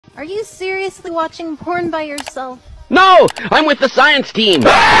Are you seriously watching porn by yourself? No! I'm with the science team!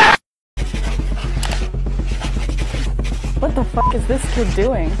 What the fuck is this kid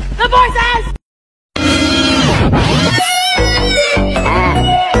doing? The voices!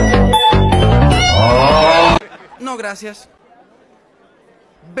 No, gracias.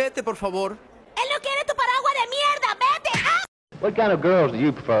 Vete, por favor. ¡Él no quiere tu paraguas de mierda! ¡Vete! ¡Ah! What kind of girls do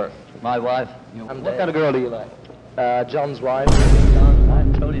you prefer? My wife. What kind of girl do you like? John's wife.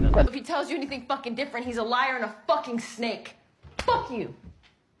 I'm totally not. If he tells you anything fucking different, he's a liar and a fucking snake. Fuck you.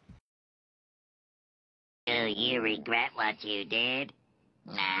 Do you regret what you did?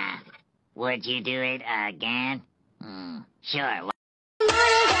 Nah. Would you do it again? Sure.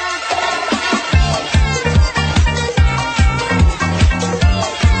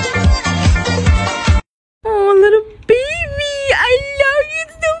 Oh, little baby! I love you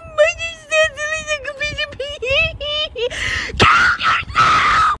so much! You're so delicious! Kill yourself!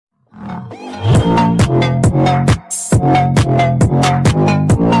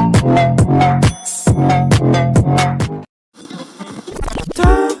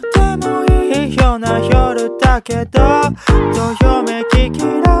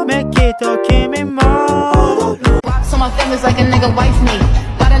 So my family's like a nigga wife me.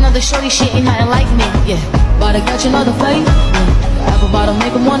 Got another shorty, she ain't nothing like me. Yeah, about to catch another fight. Yeah. Apple bottom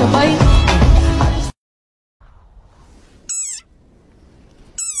make him wanna bite.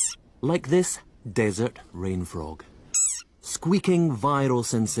 Like this desert rain frog. Squeaking viral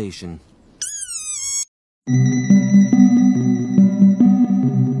sensation.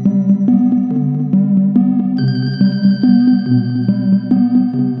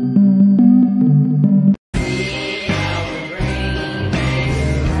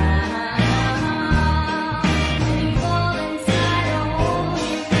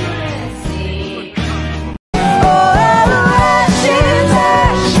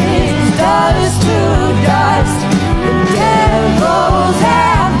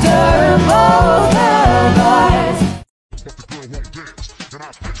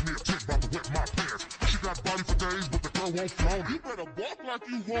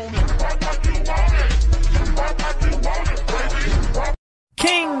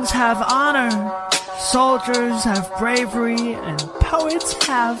 Kings have honor, soldiers have bravery, and poets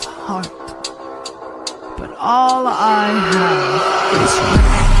have heart. But all I have is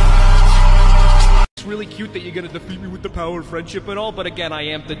rage. It's really cute that you're gonna defeat me with the power of friendship and all, but again, I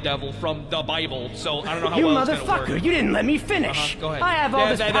am the devil from the Bible, so I don't know how well it's gonna work. You motherfucker, you didn't let me finish. Go ahead. I have all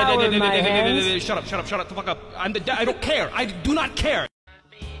this power in my hands. Shut up, the fuck up. I'm the I don't care. I do not care.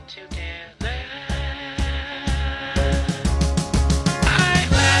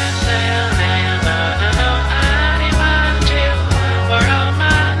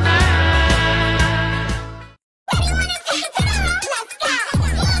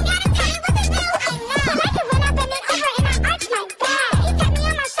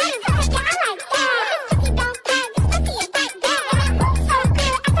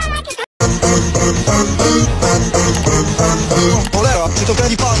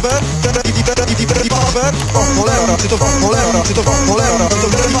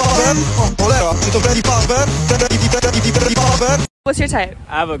 What's your type?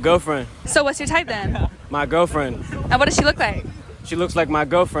 I have a girlfriend. So what's your type then? My girlfriend. And what does she look like? She looks like my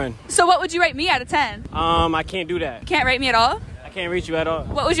girlfriend. So what would you rate me out of 10? I can't do that. You can't rate me at all? I can't rate you at all.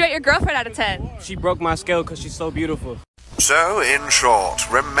 What would you rate your girlfriend out of 10? She broke my scale because she's so beautiful. So, in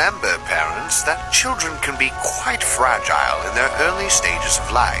short, remember, parents, that children can be quite fragile in their early stages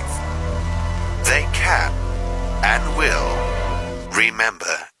of life. They can and will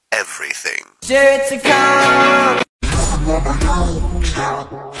remember everything. Sure, it's a con.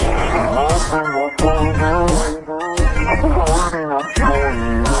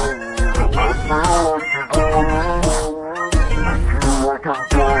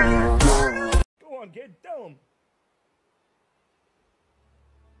 Go on, kid, tell him.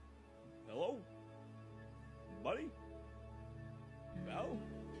 Hello? Buddy? Val?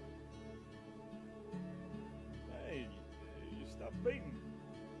 Hey, you stop beating.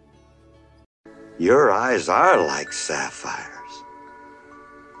 Your eyes are like sapphires.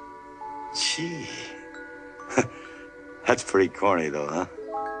 Gee. That's pretty corny, though, huh?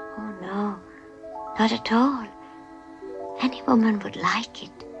 Oh, no. Not at all. Any woman would like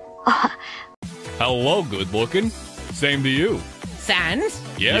it. Oh. Hello, good looking. Same to you. Sans?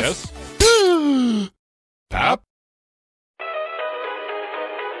 Yes. Pap?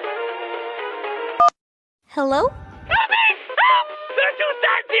 Hello? Help me! Help! There are two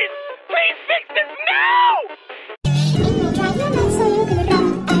Sansies! Please fix this now!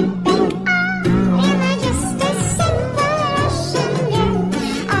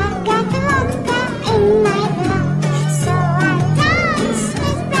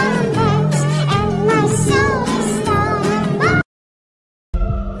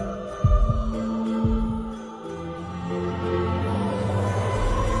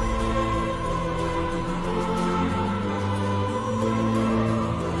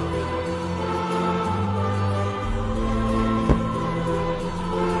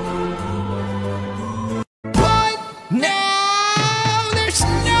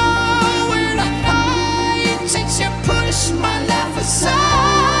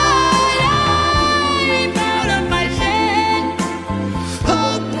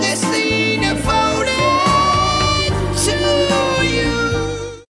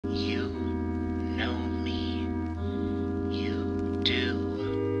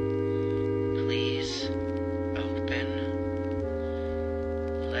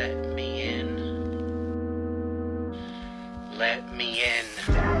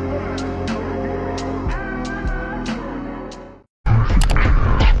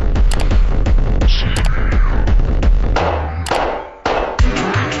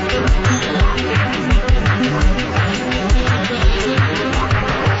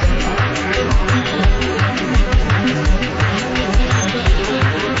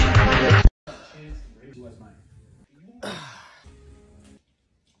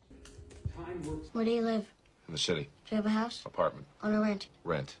 Where do you live? In the city. Do you have a house? Apartment. Own or rent?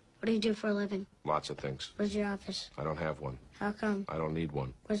 Rent. What do you do for a living? Lots of things. Where's your office? I don't have one. How come? I don't need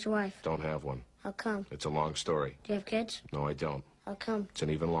one. Where's your wife? Don't have one. How come? It's a long story. Do you have kids? No, I don't. How come? It's an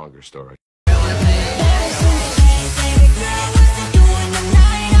even longer story.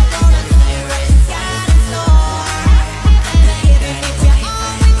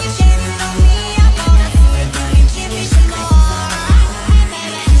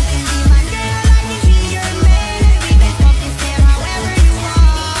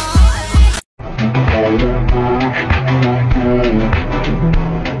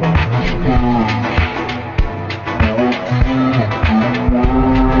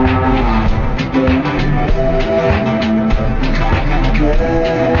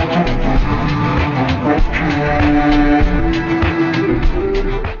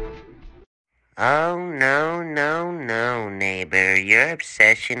 Oh, no, neighbor. Your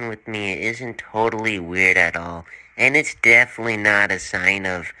obsession with me isn't totally weird at all, and it's definitely not a sign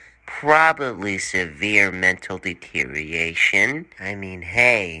of probably severe mental deterioration. I mean,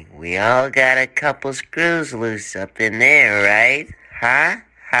 hey, we all got a couple screws loose up in there, right? Ha,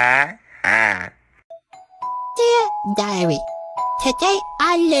 ha, ha. Dear Diary, today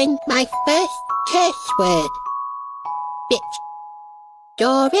I learned my first curse word. Bitch.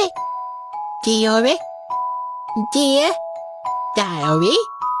 Dory. Diary. Dear Diary.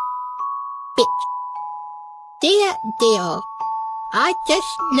 Bitch. Dear Dio. I just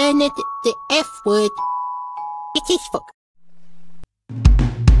learned the F word. It is fuck.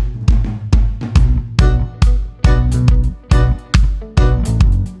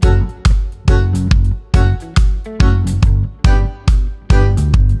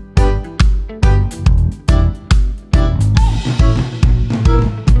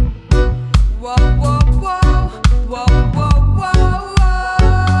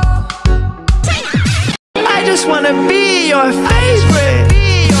 I just wanna be your favorite,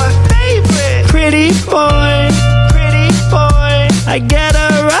 pretty boy, I get a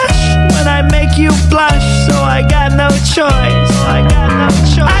rush when I make you blush, so I got no choice,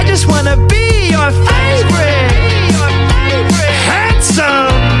 I just wanna be your favorite,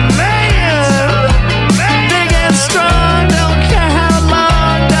 handsome man, big and strong, don't care how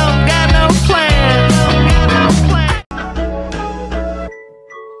long, don't got no plan.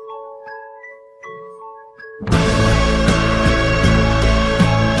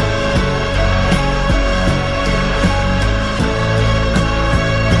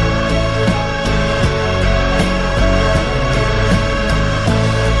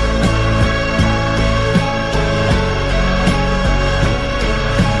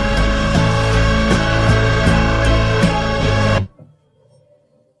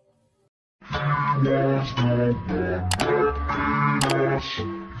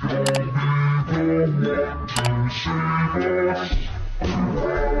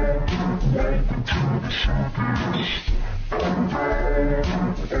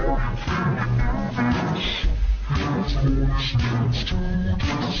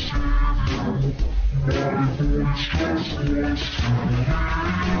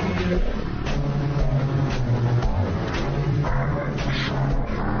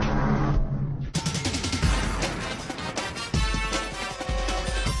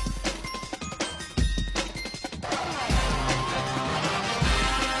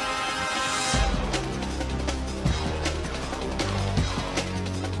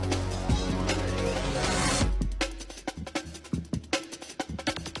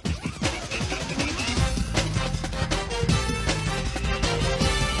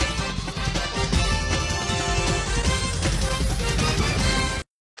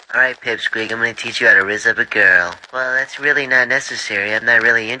 Alright, Pipsqueak, I'm gonna teach you how to rizz up a girl. Well, that's really not necessary. I'm not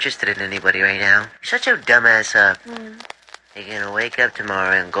really interested in anybody right now. Shut your dumb ass up. You're gonna wake up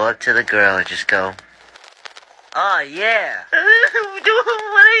tomorrow and go up to the girl and just go, "Oh, yeah."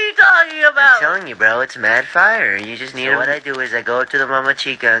 What are you talking about? I'm telling you, bro, it's mad fire. You just need what I do is I go up to the mama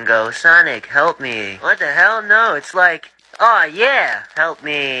chica and go, "Sonic, help me." What the hell? No, it's like, "Oh, yeah, help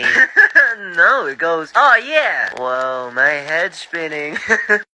me." No, it goes, "Oh, yeah." Whoa, my head's spinning.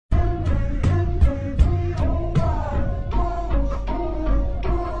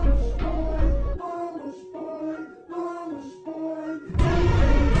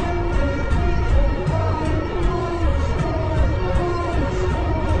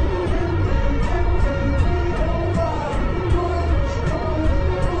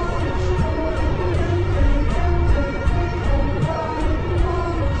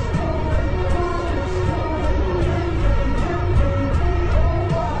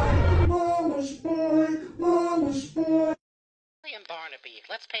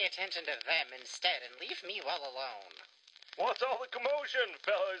 pay attention to them instead and leave me well alone. What's all the commotion,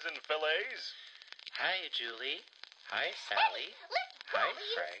 fellas and fillets? Hi, Julie. Hi, Sally. Hi,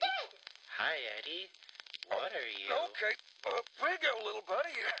 Frank. Hi, Eddie. What are you? Okay, up we go, little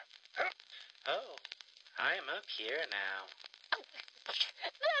buddy. Oh, I'm up here now.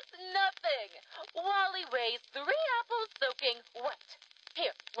 That's nothing. Wally weighs 3 apples soaking wet.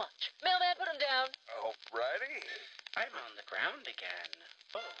 Here, watch. Mailman, put him down. Alrighty. I'm on the ground again.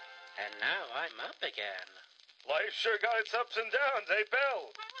 Oh, and now I'm up again. Life sure got its ups and downs, eh,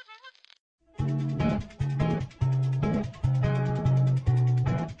 Bill?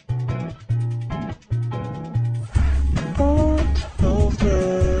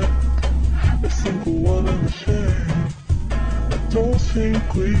 I think we want to share. I don't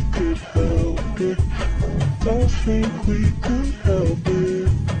think we could help it. Don't think we could help it.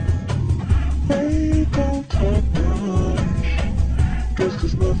 We don't talk much, guess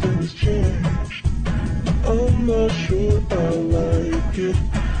 'cause nothing has changed. I'm not sure I like it.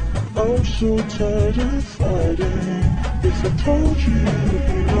 I'm so tired of fighting. If I told you,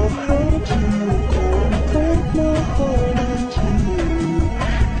 you know how to go and break my heart in two,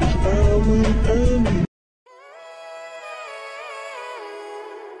 'cause I would any.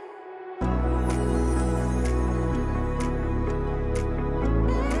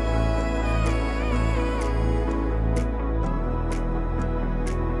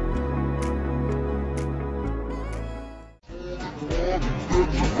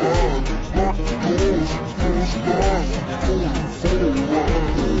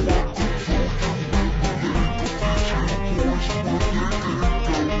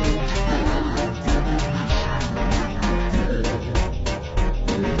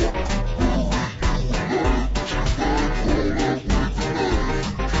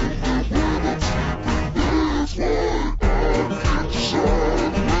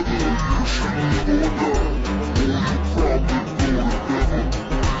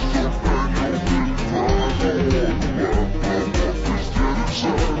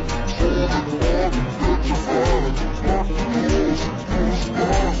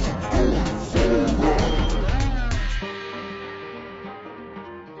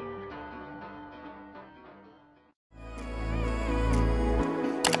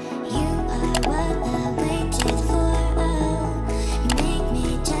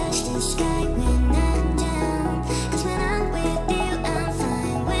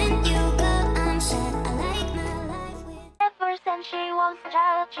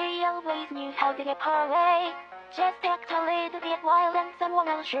 Just act a little bit wild and someone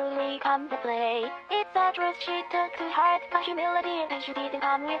will surely come to play. It's a truth she took to heart, but humility and she didn't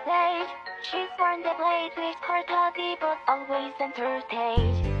come with age. She's born the blade with her toddy, but always center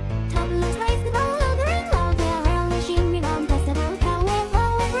stage. Toddlers raise the ball louder and louder, rarely shimming on festival color.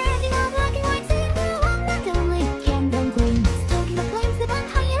 Flowers rising up black and white, sing the one that only candle green. Stoking the flames that burn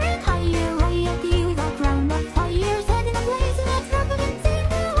higher and higher, royalty with a crown of fire. Setting a blaze and extravagant, sing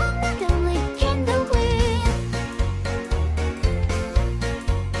the one that only candle queen.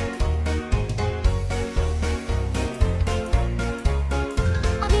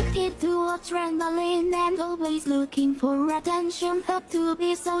 Adrenaline and always looking for attention. Hope to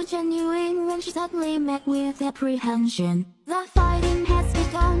be so genuine when she suddenly met with apprehension. The fighting has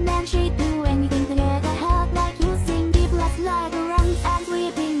begun and she'd do anything to get ahead, like using deep left leg around and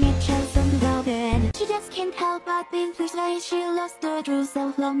sweeping each other on the bed. She just can't help but be persuaded she lost her true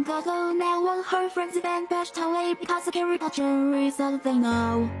self long ago. Now all her friends have been pushed away because the caricature is all they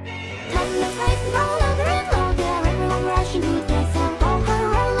know. Toddlers race the ball louder and louder, everyone rushing to their cell. All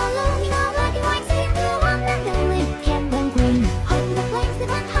her all alone, you know.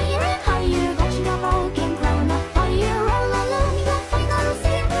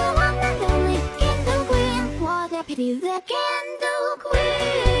 The Candle Queen.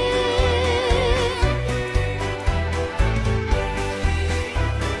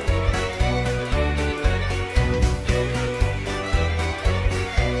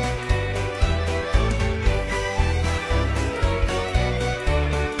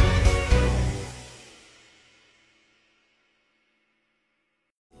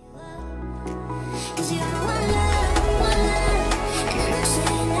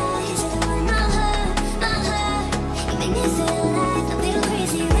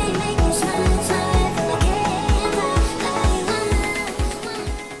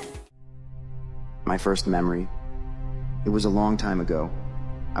 My first memory. It was a long time ago.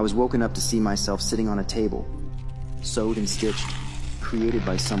 I was woken up to see myself sitting on a table, sewed and stitched, created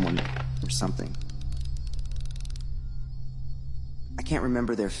by someone or something. I can't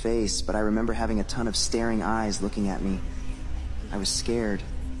remember their face, but I remember having a ton of staring eyes looking at me. I was scared,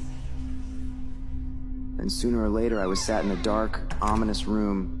 And sooner or later, I was sat in a dark, ominous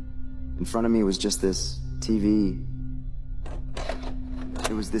room. In front of me was just this TV.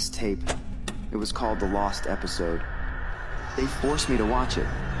 It was this tape. It was called The Lost Episode. They forced me to watch it.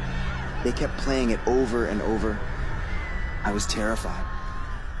 They kept playing it over and over. I was terrified.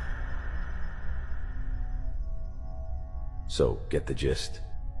 So, get the gist?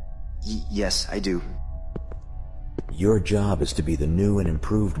 Yes, I do. Your job is to be the new and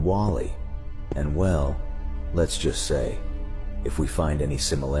improved Wally. And well, let's just say, if we find any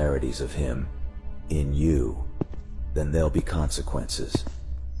similarities of him in you, then there'll be consequences.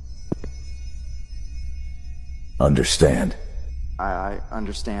 Understand? I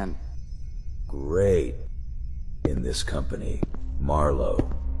understand. Great. In this company, Marlowe,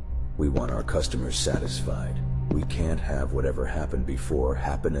 we want our customers satisfied. We can't have whatever happened before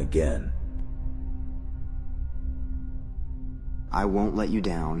happen again. I won't let you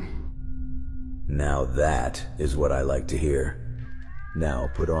down. Now that is what I like to hear. Now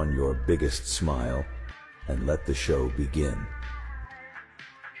put on your biggest smile and let the show begin.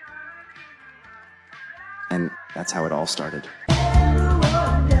 And that's how it all started.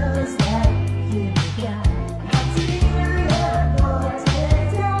 Everyone does that.